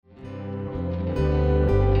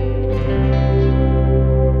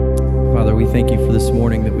thank you for this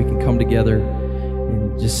morning that we can come together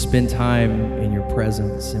and just spend time in your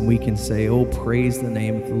presence, and we can say, oh, praise the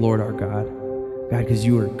name of the Lord our God. God, because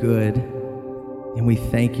you are good, and we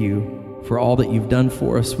thank you for all that you've done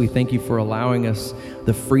for us. We thank you for allowing us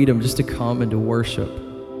the freedom just to come and to worship.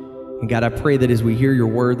 And God, I pray that as we hear your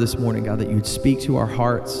word this morning, God, that you would speak to our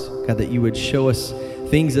hearts. God, that you would show us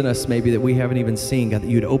things in us maybe that we haven't even seen. God, that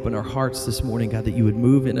you would open our hearts this morning. God, that you would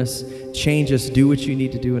move in us, change us, do what you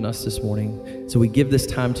need to do in us this morning. So we give this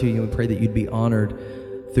time to you, and we pray that you'd be honored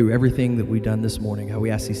through everything that we've done this morning. God, we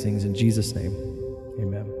ask these things in Jesus' name.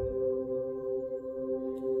 Amen.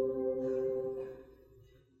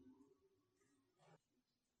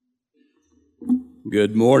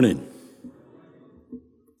 Good morning.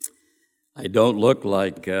 I don't look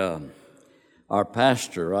like our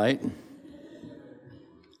pastor, right?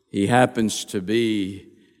 He happens to be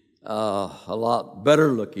a lot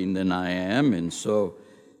better looking than I am, and so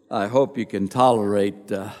I hope you can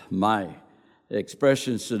tolerate my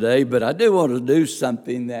expressions today. But I do want to do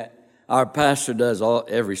something that our pastor does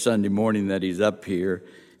every Sunday morning that he's up here,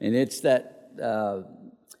 and it's that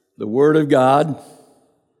the Word of God,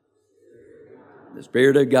 the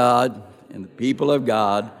Spirit of God, and the people of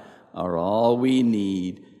God are all we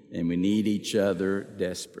need, and we need each other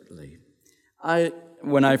desperately.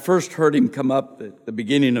 When I first heard him come up at the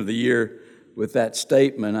beginning of the year with that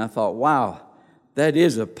statement, I thought, wow, that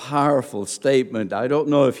is a powerful statement. I don't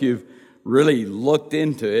know if you've really looked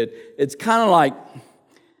into it. It's kind of like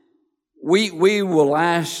we will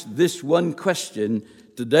ask this one question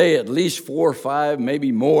today at least 4 or 5,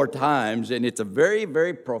 maybe more times, and it's a very,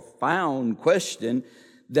 very profound question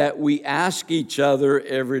that we ask each other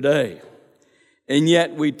every day. And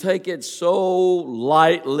yet we take it so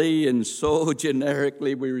lightly and so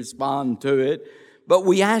generically we respond to it. But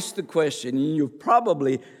we ask the question, and you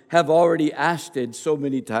probably have already asked it so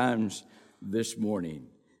many times this morning.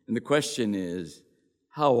 And the question is,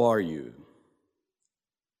 how are you?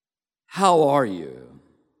 How are you?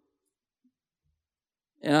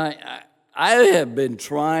 And I have been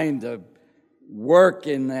trying to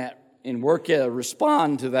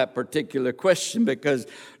respond to that particular question, because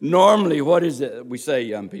normally, what is it we say,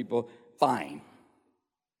 young people? Fine.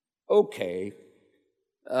 Okay.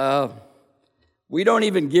 We don't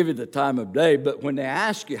even give you the time of day, but when they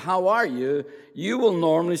ask you, how are you, you will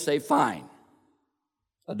normally say, fine.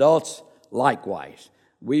 Adults, likewise.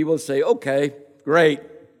 We will say, okay, great.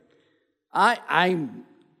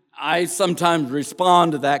 I sometimes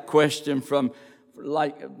respond to that question from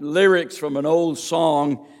like lyrics from an old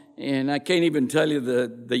song, and I can't even tell you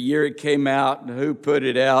the year it came out and who put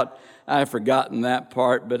it out. I've forgotten that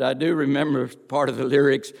part, but I do remember part of the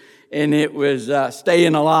lyrics, and it was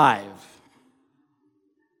Staying Alive.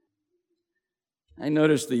 I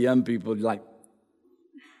noticed the young people like,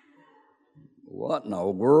 what in the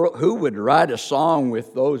world? Who would write a song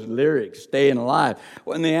with those lyrics, Staying Alive?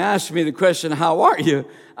 When they ask me the question, how are you?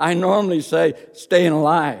 I normally say, staying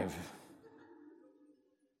alive.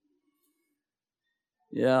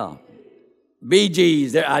 Yeah. Bee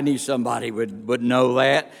Gees, I knew somebody would know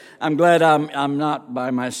that. I'm glad I'm not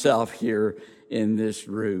by myself here in this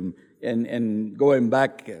room. And going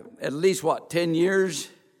back at least, 10 years?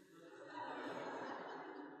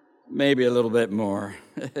 Maybe a little bit more.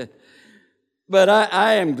 But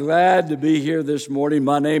I am glad to be here this morning.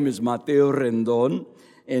 My name is Mateo Rendon,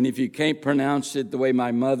 and if you can't pronounce it the way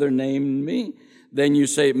my mother named me, then you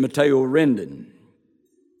say Mateo Rendon.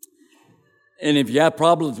 And if you have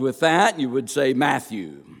problems with that, you would say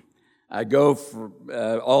Matthew. I go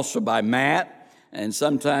also by Matt, and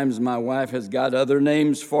sometimes my wife has got other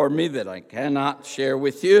names for me that I cannot share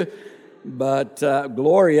with you. But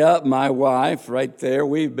Gloria, my wife, right there,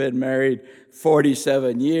 we've been married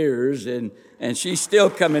 47 years, and she's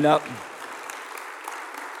still coming up.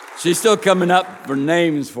 She's still coming up for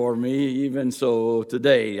names for me, even so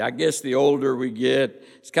today. I guess the older we get,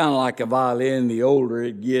 it's kind of like a violin. The older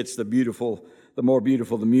it gets, the more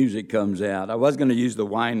beautiful the music comes out. I was going to use the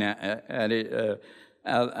wine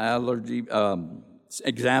allergy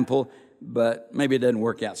example, but maybe it doesn't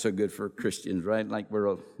work out so good for Christians, right? Like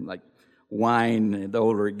we're like wine, the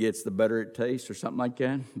older it gets, the better it tastes, or something like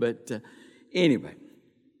that. But anyway,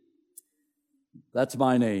 that's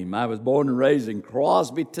my name. I was born and raised in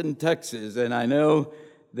Crosbyton, Texas, and I know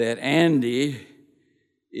that Andy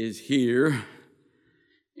is here.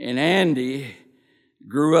 And Andy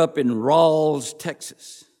grew up in Rawls,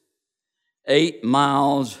 Texas, 8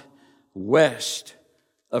 miles west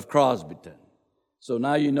of Crosbyton. So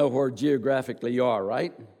now you know where geographically you are,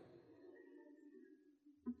 right?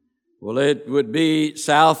 Well, it would be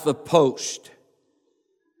south of Post.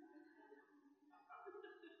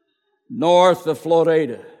 north of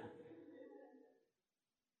Florida,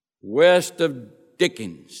 west of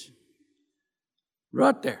Dickens,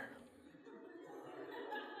 right there.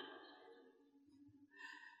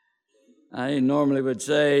 I normally would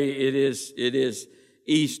say it is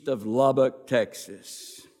east of Lubbock,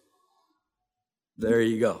 Texas. There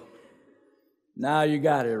you go. Now you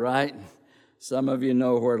got it, right? Some of you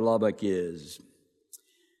know where Lubbock is.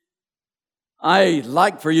 I'd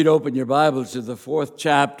like for you to open your Bibles to the 4th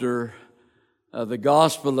chapter of the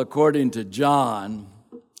Gospel according to John,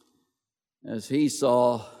 as he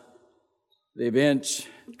saw the events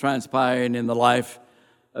transpiring in the life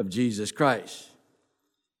of Jesus Christ.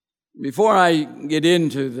 Before I get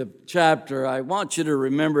into the chapter, I want you to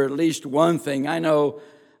remember at least one thing. I know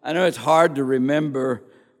it's hard to remember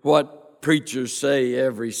what preachers say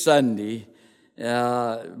every Sunday.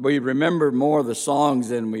 We remember more of the songs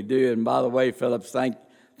than we do. And by the way, Phillips,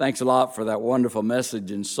 thanks a lot for that wonderful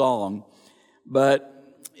message and song. But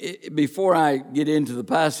before I get into the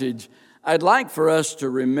passage, I'd like for us to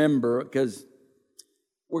remember, because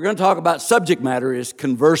we're going to talk about subject matter is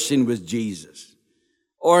conversing with Jesus.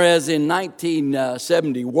 Or as in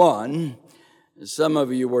 1971, some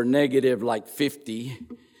of you were negative like 50,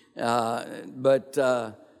 but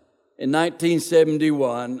in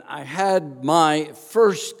 1971, I had my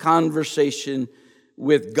first conversation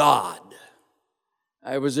with God.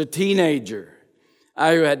 I was a teenager.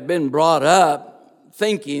 I had been brought up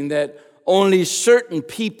thinking that only certain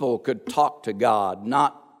people could talk to God,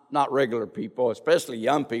 not regular people, especially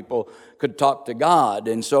young people, could talk to God.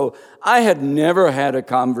 And so I had never had a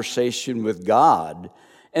conversation with God.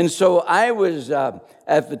 And so I was,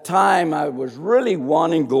 at the time, I was really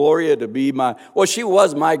wanting Gloria to be she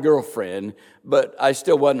was my girlfriend, but I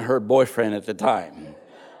still wasn't her boyfriend at the time.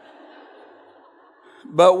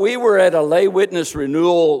 But we were at a lay witness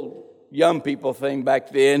renewal young people thing back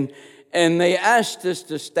then, and they asked us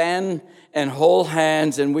to stand and hold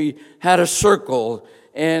hands, and we had a circle.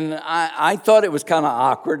 And I thought it was kind of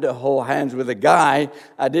awkward to hold hands with a guy.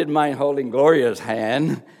 I didn't mind holding Gloria's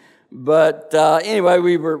hand. But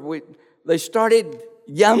anyway, they started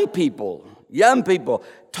young people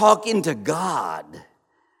talking to God.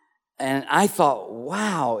 And I thought,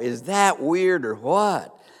 wow, is that weird or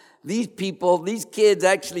what? These kids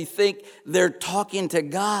actually think they're talking to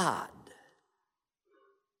God.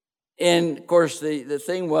 And of course, the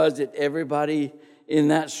thing was that everybody in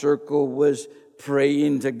that circle was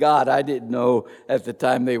praying to God. I didn't know at the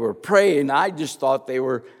time they were praying. I just thought they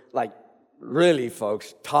were like, really,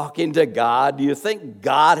 folks, talking to God. Do you think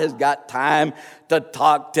God has got time to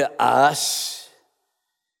talk to us?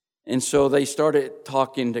 And so they started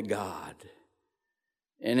talking to God.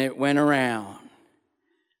 And it went around.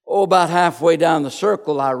 About halfway down the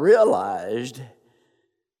circle, I realized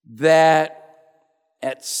that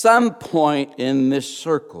at some point in this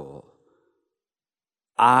circle,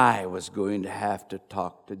 I was going to have to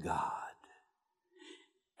talk to God.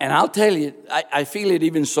 And I'll tell you, I feel it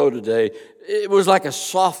even so today. It was like a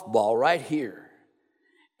softball right here.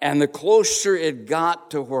 And the closer it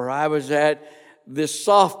got to where I was at, this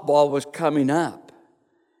softball was coming up.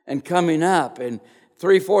 And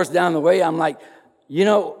 3/4 down the way, I'm like,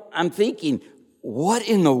 I'm thinking, what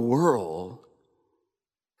in the world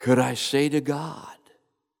could I say to God?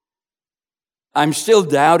 I'm still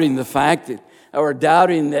doubting the fact that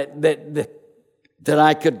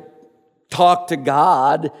I could talk to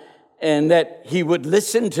God and that He would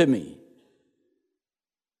listen to me.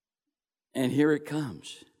 And here it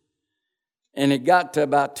comes. And it got to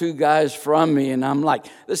about 2 guys from me, and I'm like,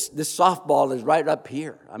 this softball is right up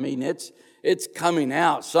here. I mean, it's coming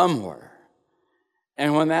out somewhere.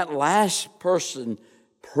 And when that last person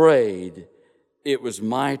prayed, it was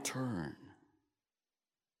my turn.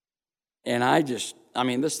 And this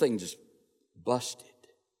thing just busted.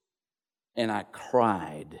 And I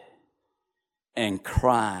cried and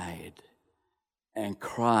cried and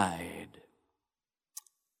cried.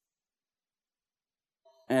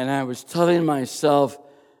 And I was telling myself,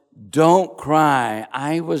 don't cry.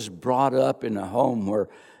 I was brought up in a home where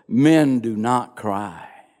men do not cry,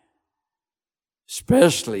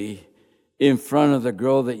 especially in front of the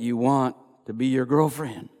girl that you want to be your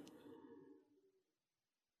girlfriend.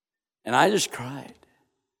 And I just cried.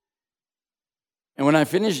 And when I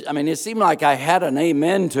finished, it seemed like I had an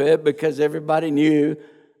amen to it because everybody knew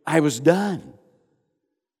I was done.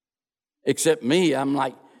 Except me, I'm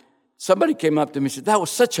like, somebody came up to me and said, that was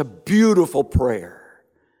such a beautiful prayer.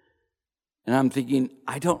 And I'm thinking,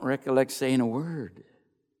 I don't recollect saying a word.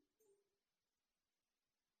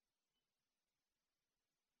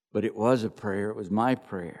 But it was a prayer. It was my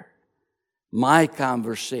prayer. My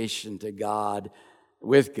conversation to God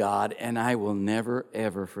with God, and I will never,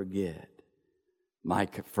 ever forget my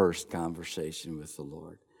first conversation with the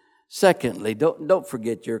Lord. Secondly, don't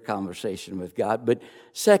forget your conversation with God. But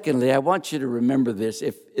secondly, I want you to remember this.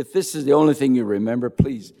 If this is the only thing you remember,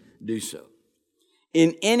 please do so.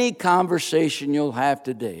 In any conversation you'll have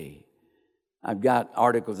today, I've got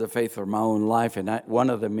articles of faith for my own life, and one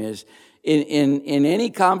of them is, in any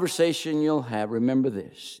conversation you'll have, remember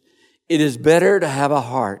this. It is better to have a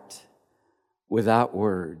heart without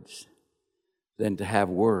words than to have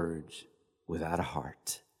words without a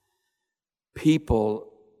heart. People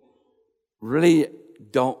really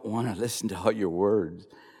don't want to listen to all your words.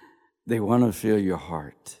 They want to feel your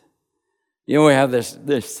heart. You know, we have this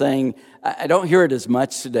thing, I don't hear it as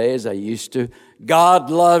much today as I used to. God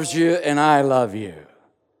loves you and I love you.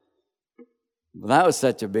 Well, that was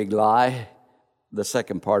such a big lie, the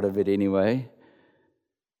second part of it anyway.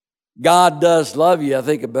 God does love you. I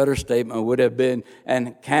think a better statement would have been,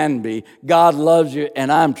 and can be, God loves you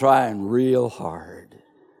and I'm trying real hard.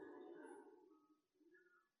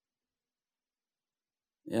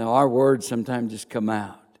 You know, our words sometimes just come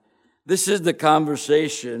out. This is the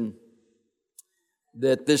conversation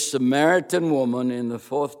that this Samaritan woman in the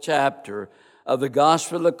 4th chapter of the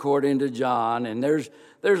Gospel according to John, and there's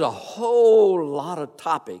a whole lot of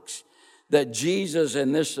topics that Jesus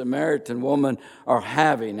and this Samaritan woman are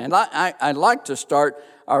having. And I'd like to start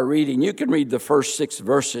our reading. You can read the first 6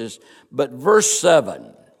 verses, but verse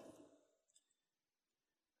 7.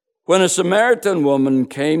 When a Samaritan woman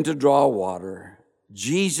came to draw water,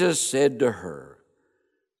 Jesus said to her,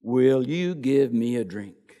 "Will you give me a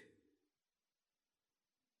drink?"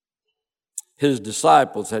 His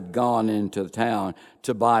disciples had gone into the town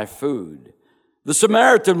to buy food. The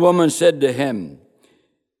Samaritan woman said to him,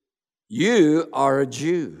 "You are a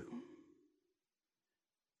Jew,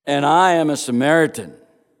 and I am a Samaritan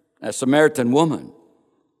woman.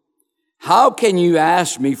 How can you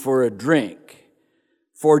ask me for a drink?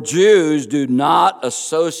 For Jews do not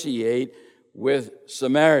associate with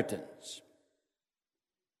Samaritans."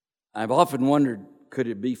 I've often wondered, could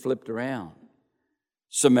it be flipped around?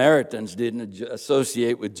 Samaritans didn't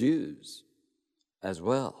associate with Jews as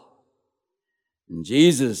well. And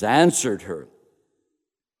Jesus answered her,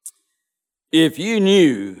 "If you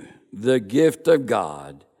knew the gift of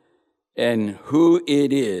God and who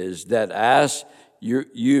it is that asks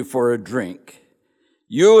you for a drink,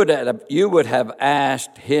 you would have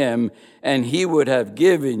asked him, and he would have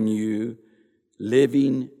given you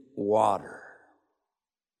living water."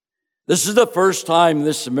 This is the first time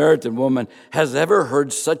this Samaritan woman has ever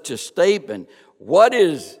heard such a statement. What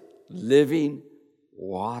is living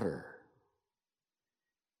water?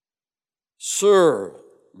 "Sir,"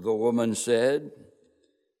 the woman said,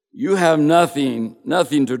 "you have nothing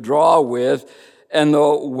to draw with, and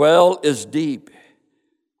the well is deep.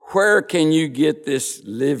 Where can you get this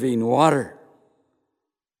living water?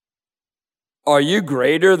 Are you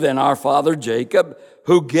greater than our father Jacob,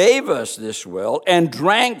 who gave us this well and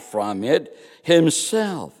drank from it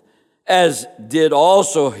himself, as did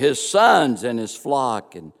also his sons and his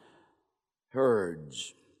flock and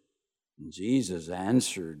herds?" And Jesus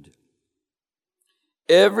answered,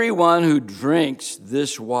 "Everyone who drinks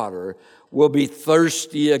this water will be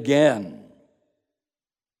thirsty again.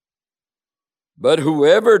 But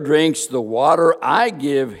whoever drinks the water I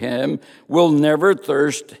give him will never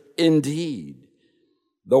thirst indeed.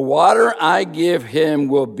 The water I give him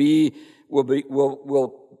will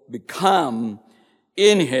become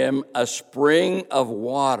in him a spring of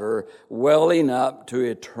water welling up to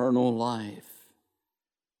eternal life."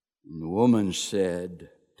 And the woman said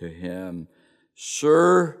to him,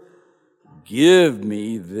 "Sir, give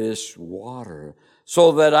me this water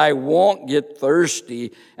so that I won't get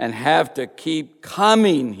thirsty and have to keep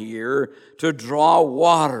coming here to draw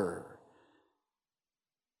water."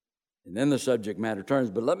 And then the subject matter turns.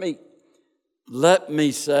 But let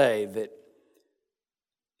me say that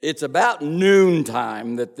it's about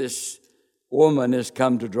noontime that this woman has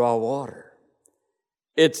come to draw water.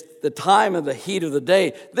 It's the time of the heat of the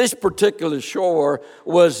day. This particular shore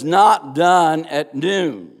was not done at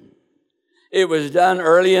noon. It was done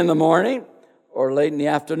early in the morning or late in the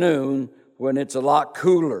afternoon when it's a lot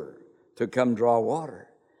cooler to come draw water.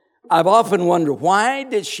 I've often wondered, why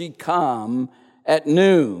did she come at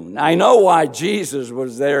noon? I know why Jesus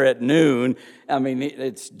was there at noon. I mean,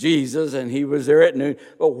 it's Jesus and he was there at noon.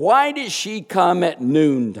 But why did she come at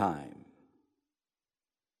noontime?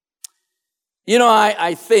 You know,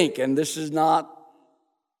 I think, and this is not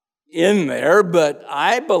in there, but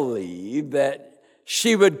I believe that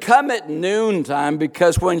She would come at noontime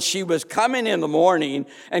because when she was coming in the morning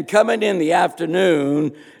and coming in the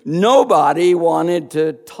afternoon, nobody wanted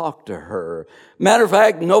to talk to her. Matter of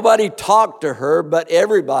fact, nobody talked to her, but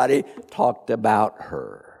everybody talked about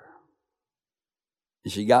her.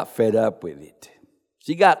 And she got fed up with it.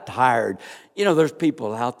 She got tired. You know, there's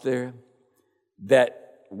people out there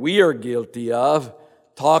that we are guilty of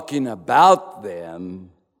talking about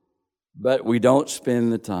them, but we don't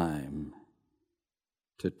spend the time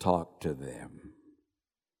to talk to them.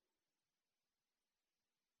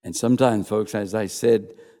 And sometimes, folks, as I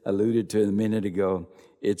alluded to a minute ago,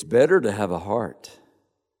 it's better to have a heart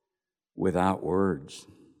without words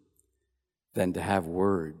than to have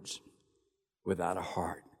words without a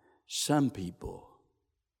heart. Some people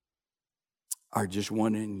are just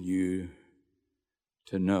wanting you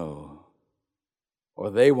to know,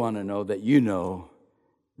 or they want to know that you know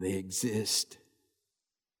they exist,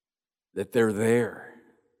 that they're there.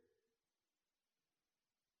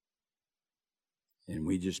 And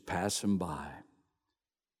we just pass them by.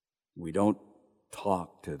 We don't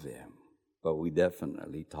talk to them, but we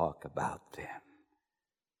definitely talk about them.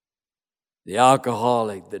 The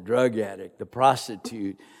alcoholic, the drug addict, the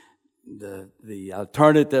prostitute, the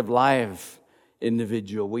alternative life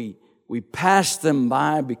individual, we pass them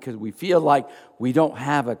by because we feel like we don't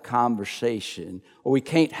have a conversation, or we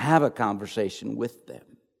can't have a conversation with them,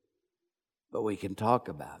 but we can talk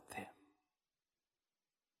about them.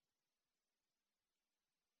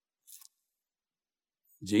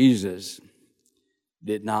 Jesus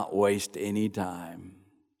did not waste any time.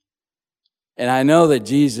 And I know that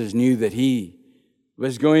Jesus knew that he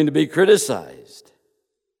was going to be criticized,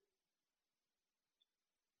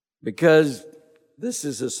 because this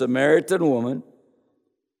is a Samaritan woman.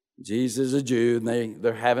 Jesus is a Jew, and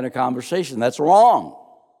they're having a conversation. That's wrong.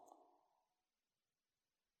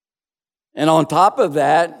 And on top of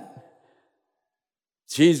that,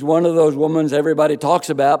 she's one of those women everybody talks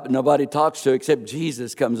about, but nobody talks to, except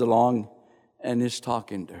Jesus comes along and is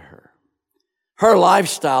talking to her. Her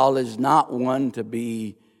lifestyle is not one to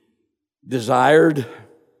be desired.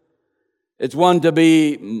 It's one to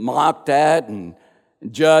be mocked at and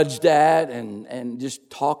judged at and just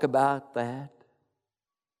talk about that.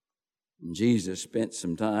 And Jesus spent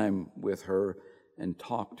some time with her and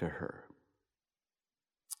talked to her.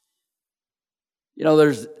 You know,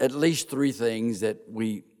 there's at least 3 things that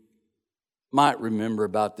we might remember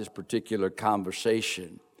about this particular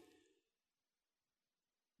conversation.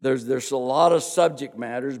 There's a lot of subject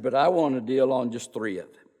matters, but I want to deal on just 3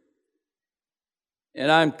 of them.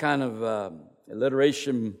 And I'm kind of a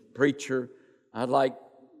alliteration preacher. I like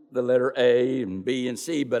the letter A and B and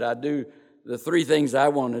C, but the 3 things I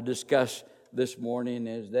want to discuss this morning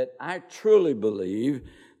is that I truly believe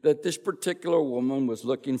that this particular woman was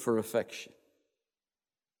looking for affection.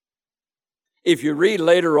 If you read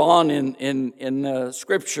later on in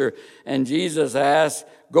Scripture, and Jesus asks,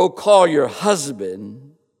 "Go call your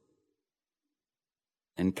husband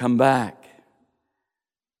and come back."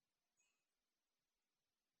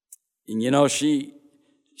 And you know, she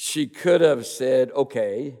could have said,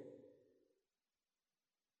 "Okay,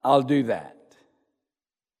 I'll do that."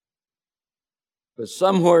 But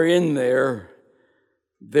somewhere in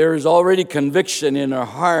there's already conviction in her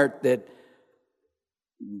heart that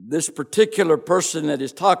this particular person that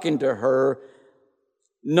is talking to her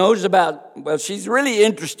knows about, well, she's really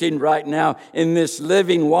interested right now in this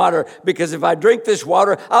living water, because if I drink this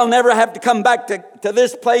water, I'll never have to come back to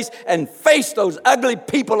this place and face those ugly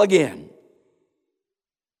people again.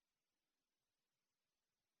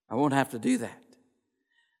 I won't have to do that.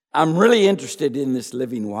 I'm really interested in this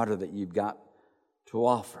living water that you've got to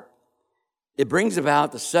offer. It brings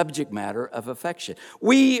about the subject matter of affection.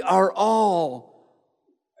 We are all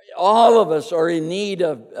of us are in need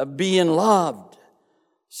of being loved,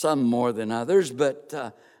 some more than others,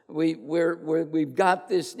 but we've got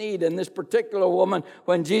this need. And this particular woman,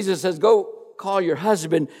 when Jesus says, "Go call your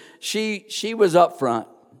husband," she was up front.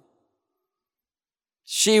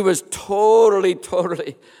 She was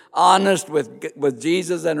totally honest with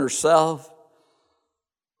Jesus and herself.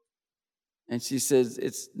 And she says,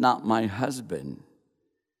 "It's not my husband."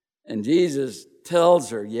 And Jesus tells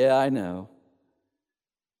her, "Yeah, I know.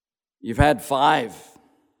 You've had 5.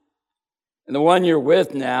 And the one you're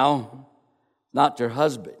with now, not your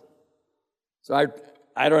husband." So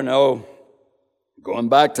I don't know, going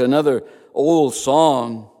back to another old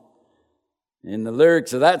song, and the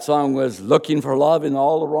lyrics of that song was, "Looking for love in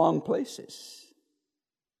all the wrong places."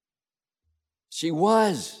 She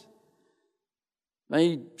was.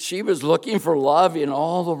 She was looking for love in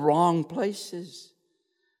all the wrong places.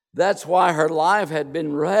 That's why her life had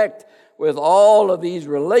been wrecked with all of these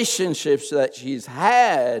relationships that she's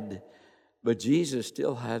had, but Jesus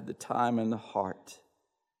still had the time and the heart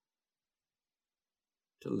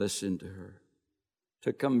to listen to her,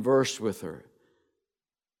 to converse with her.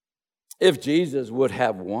 If Jesus would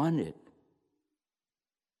have wanted,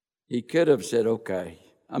 he could have said, okay,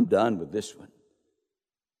 I'm done with this one.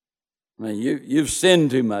 I mean, you've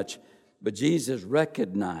sinned too much. But Jesus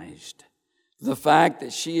recognized the fact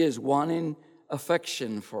that she is wanting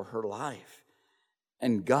affection for her life.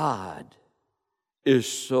 And God is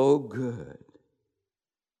so good.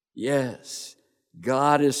 Yes,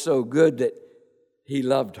 God is so good that he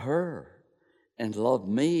loved her and loved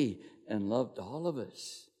me and loved all of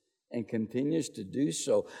us and continues to do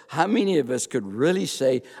so. How many of us could really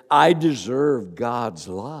say, I deserve God's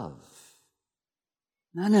love?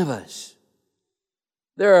 None of us.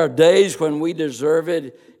 There are days when we deserve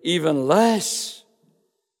it even less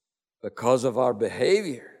because of our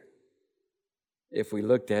behavior, if we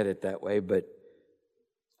looked at it that way. But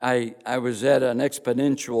I was at an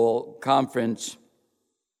exponential conference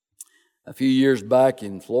a few years back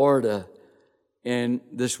in Florida, and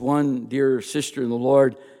this one dear sister in the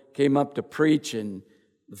Lord came up to preach, and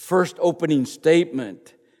the first opening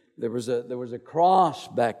statement, there was a cross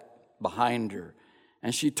back behind her.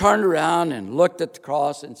 And she turned around and looked at the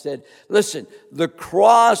cross and said, listen, the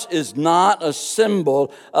cross is not a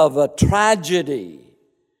symbol of a tragedy.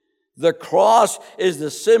 The cross is the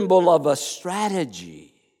symbol of a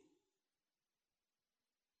strategy.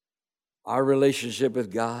 Our relationship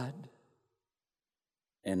with God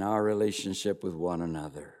and our relationship with one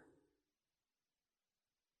another.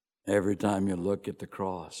 Every time you look at the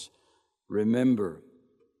cross, remember,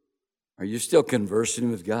 are you still conversing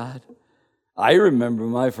with God? I remember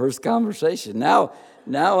my first conversation. Now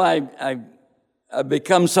I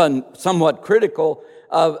become somewhat critical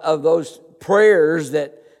of those prayers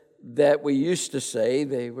that we used to say.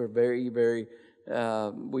 They were very, very,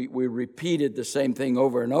 we repeated the same thing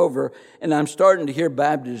over and over. And I'm starting to hear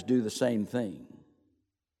Baptists do the same thing.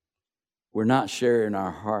 We're not sharing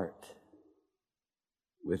our heart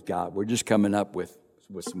with God. We're just coming up with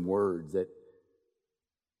some words that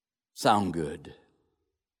sound good.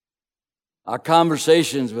 Our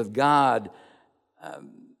conversations with God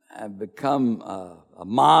have become a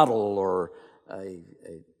model or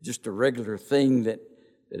just a regular thing that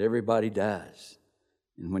everybody does.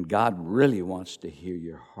 And when God really wants to hear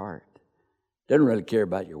your heart, doesn't really care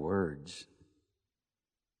about your words.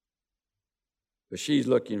 But she's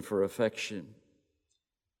looking for affection.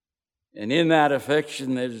 And in that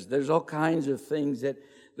affection, there's all kinds of things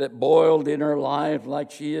that boiled in her life, like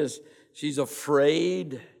she's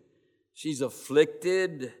afraid. She's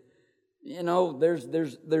afflicted. You know,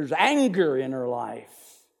 there's anger in her life.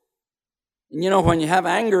 And you know, when you have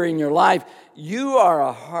anger in your life, you are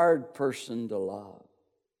a hard person to love.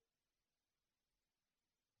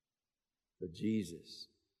 But Jesus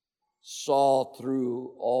saw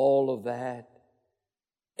through all of that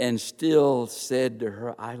and still said to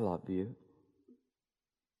her, I love you.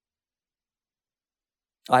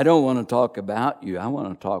 I don't want to talk about you. I want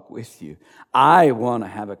to talk with you. I want to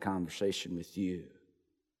have a conversation with you.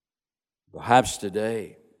 Perhaps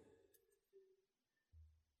today,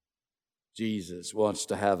 Jesus wants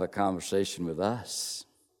to have a conversation with us.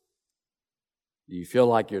 Do you feel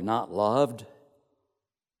like you're not loved?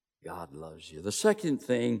 God loves you. The second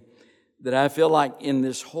thing that I feel like in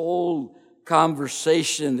this whole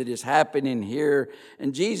conversation that is happening here,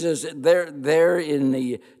 and Jesus, there in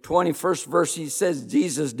the 21st verse, he says,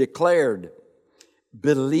 Jesus declared,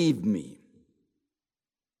 believe me.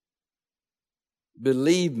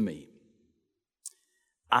 Believe me.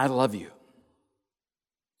 I love you.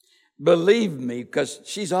 Believe me, because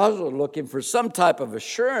she's also looking for some type of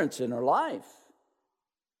assurance in her life.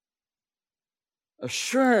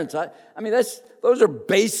 Assurance. I mean, those are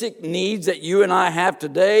basic needs that you and I have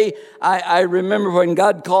today. I remember when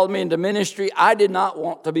God called me into ministry, I did not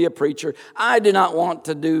want to be a preacher. I did not want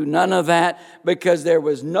to do none of that because there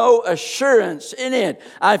was no assurance in it.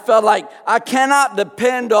 I felt like I cannot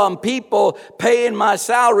depend on people paying my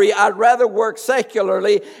salary. I'd rather work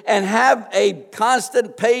secularly and have a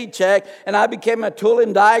constant paycheck. And I became a tool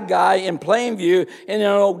and die guy in Plainview. And in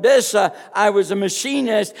Odessa, I was a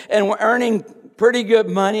machinist and earning pretty good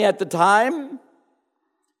money at the time.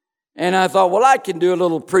 And I thought, well, I can do a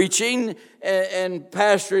little preaching and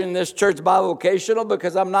pastoring this church bivocational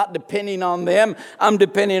because I'm not depending on them. I'm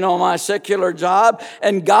depending on my secular job.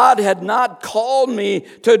 And God had not called me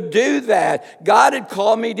to do that. God had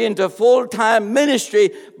called me into full-time ministry,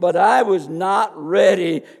 but I was not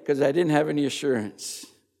ready because I didn't have any assurance.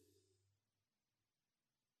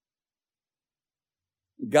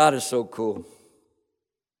 God is so cool.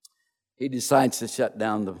 He decides to shut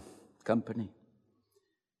down the company.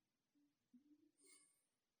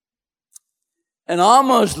 And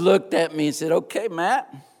almost looked at me and said, okay,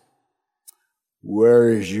 Matt, where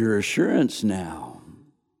is your assurance now?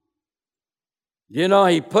 You know,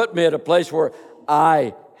 he put me at a place where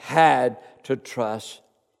I had to trust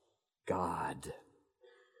God.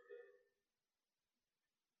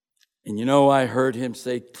 And you know, I heard him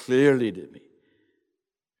say clearly to me,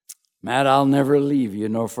 Matt, I'll never leave you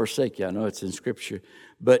nor forsake you. I know it's in Scripture,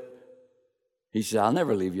 but he said, I'll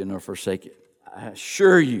never leave you nor forsake you. I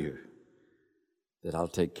assure you that I'll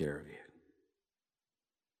take care of you.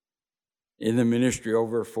 In the ministry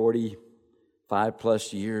over 45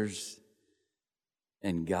 plus years,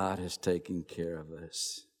 and God has taken care of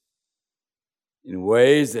us in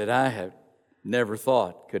ways that I have never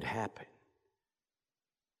thought could happen.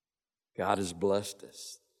 God has blessed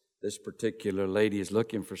us. This particular lady is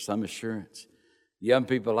looking for some assurance. Young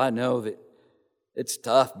people, I know that it's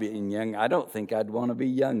tough being young. I don't think I'd want to be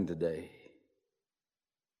young today.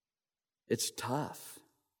 It's tough.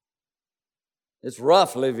 It's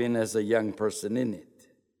rough living as a young person, isn't it?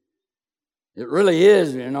 It really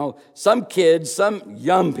is, you know. Some kids, some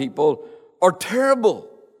young people are terrible.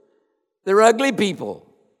 They're ugly people.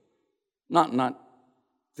 Not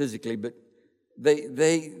physically, but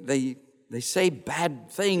they say bad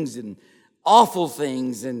things and awful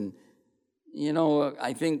things. And, you know,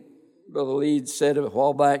 I think Brother Leeds said a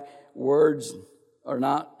while back, words are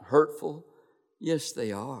not hurtful. Yes,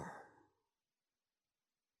 they are.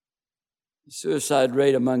 The suicide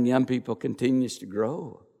rate among young people continues to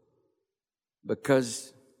grow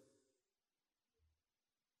because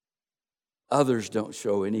others don't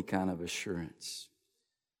show any kind of assurance.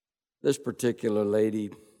 This particular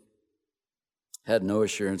lady had no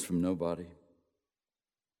assurance from nobody.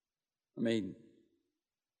 I mean,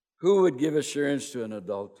 who would give assurance to an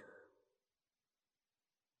adulterer?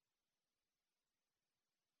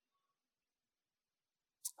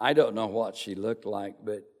 I don't know what she looked like,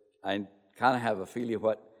 but I kind of have a feeling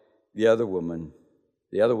what the other women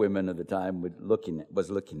of the time was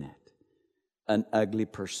looking at. An ugly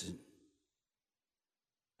person.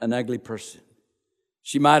 An ugly person.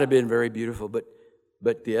 She might have been very beautiful, but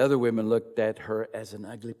the other women looked at her as an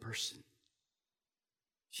ugly person.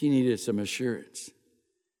 She needed some assurance.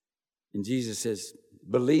 And Jesus says,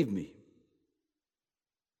 believe me.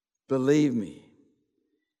 Believe me.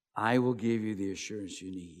 I will give you the assurance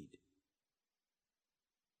you need.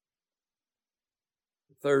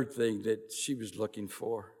 The third thing that she was looking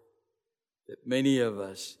for, that many of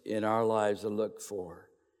us in our lives will look for,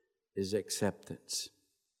 is acceptance.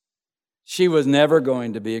 She was never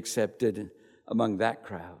going to be accepted among that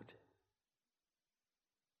crowd.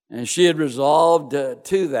 And she had resolved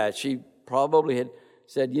to that. She probably had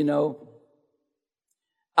said, you know,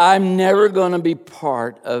 I'm never going to be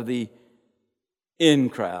part of the in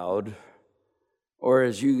crowd. Or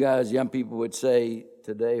as you guys, young people would say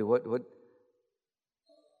today, what? The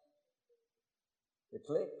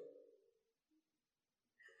clique.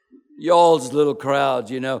 Y'all's little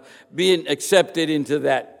crowds, you know, being accepted into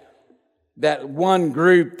that one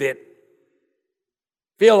group that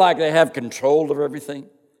feel like they have control of everything.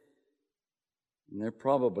 And they're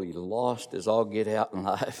probably lost as all get out in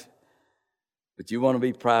life. But you want to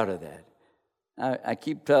be proud of that. I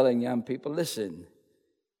keep telling young people, listen,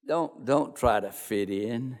 don't try to fit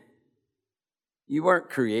in. You weren't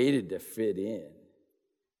created to fit in.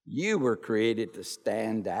 You were created to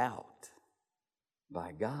stand out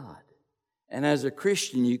by God. And as a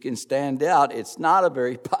Christian, you can stand out. It's not a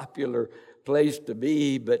very popular place to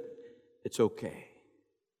be, but it's okay.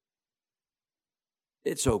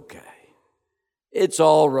 It's okay. It's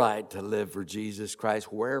all right to live for Jesus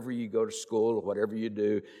Christ. Wherever you go to school or whatever you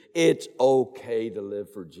do, it's okay to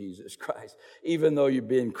live for Jesus Christ. Even though you're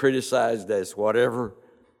being criticized as whatever,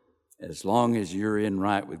 as long as you're in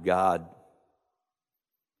right with God.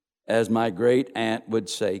 As my great aunt would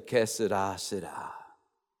say, que sera, sera.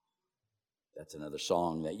 That's another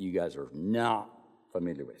song that you guys are not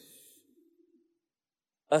familiar with.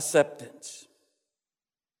 Acceptance.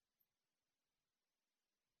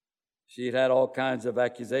 She had had all kinds of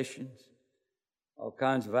accusations, all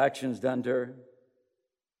kinds of actions done to her.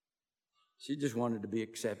 She just wanted to be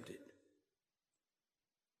accepted.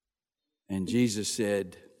 And Jesus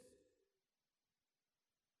said,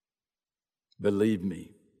 believe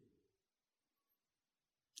me,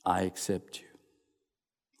 I accept you.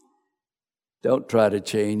 Don't try to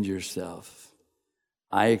change yourself.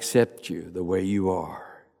 I accept you the way you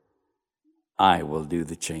are. I will do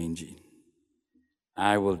the changing.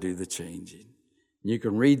 I will do the changing. You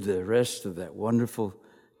can read the rest of that wonderful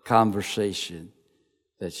conversation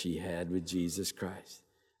that she had with Jesus Christ.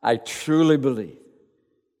 I truly believe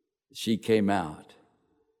she came out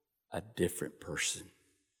a different person.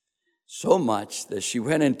 So much that she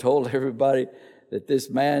went and told everybody that this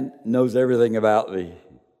man knows everything about me.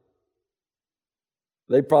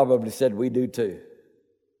 They probably said, we do too.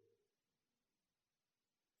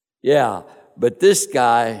 Yeah, but this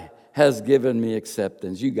guy has given me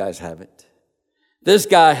acceptance. You guys haven't. This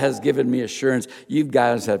guy has given me assurance. You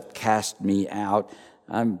guys have cast me out.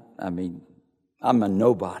 I'm a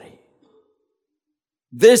nobody.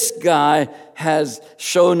 This guy has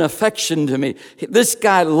shown affection to me. This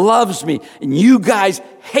guy loves me, and you guys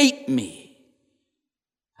hate me.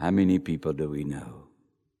 How many people do we know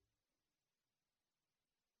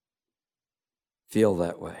feel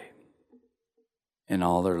that way? And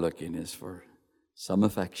all they're looking is for some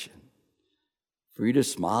affection, for you to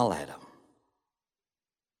smile at them.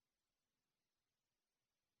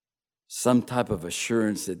 Some type of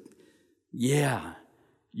assurance that, yeah,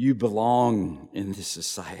 you belong in this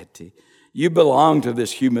society. You belong to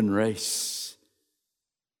this human race.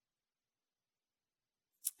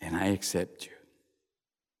 And I accept you.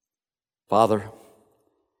 Father,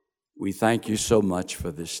 we thank you so much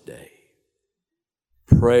for this day.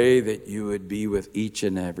 Pray that you would be with each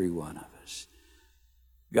and every one of us.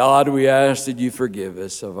 God, we ask that you forgive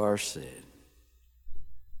us of our sin.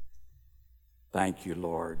 Thank you,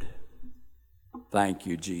 Lord. Thank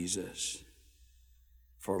you, Jesus,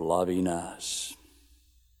 for loving us.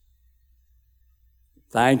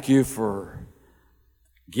 Thank you for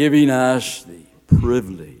giving us the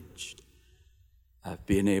privilege of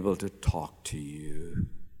being able to talk to you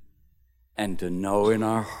and to know in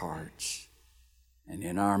our hearts and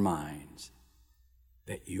in our minds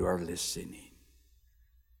that you are listening.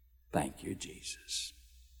 Thank you, Jesus.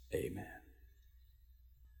 Amen.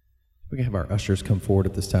 We can have our ushers come forward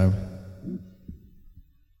at this time.